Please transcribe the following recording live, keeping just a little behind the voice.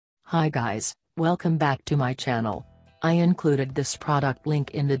Hi guys, welcome back to my channel. I included this product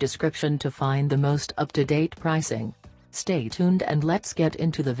link in the description to find the most up-to-date pricing. Stay tuned and let's get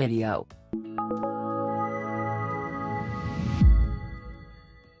into the video.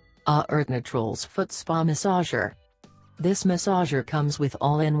 Artnaturals Foot Spa Massager. This massager comes with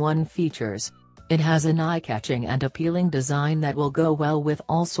all-in-one features. It has an eye-catching and appealing design that will go well with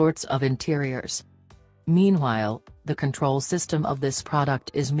all sorts of interiors. Meanwhile, the control system of this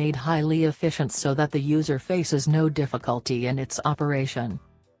product is made highly efficient so that the user faces no difficulty in its operation.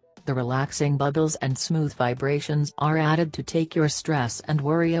 The relaxing bubbles and smooth vibrations are added to take your stress and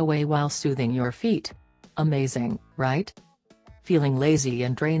worry away while soothing your feet. Amazing, right? Feeling lazy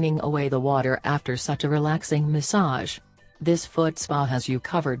and draining away the water after such a relaxing massage? This foot spa has you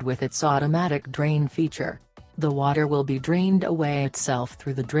covered with its automatic drain feature. The water will be drained away itself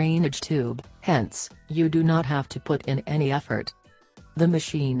through the drainage tube, hence, you do not have to put in any effort. The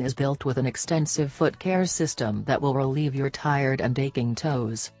machine is built with an extensive foot care system that will relieve your tired and aching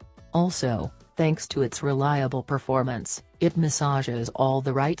toes. Also, thanks to its reliable performance, it massages all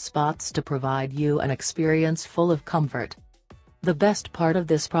the right spots to provide you an experience full of comfort. The best part of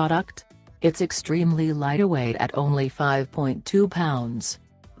this product? It's extremely lightweight at only 5.2 pounds.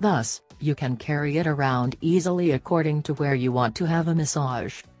 Thus, you can carry it around easily according to where you want to have a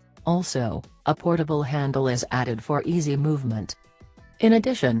massage. Also, a portable handle is added for easy movement. In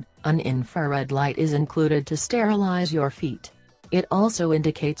addition, an infrared light is included to sterilize your feet. It also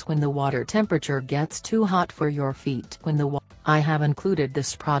indicates when the water temperature gets too hot for your feet. I have included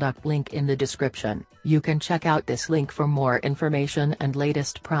this product link in the description. You can check out this link for more information and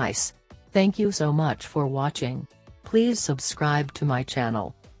latest price. Thank you so much for watching. Please subscribe to my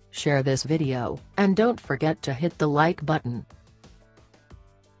channel. Share this video, and don't forget to hit the like button.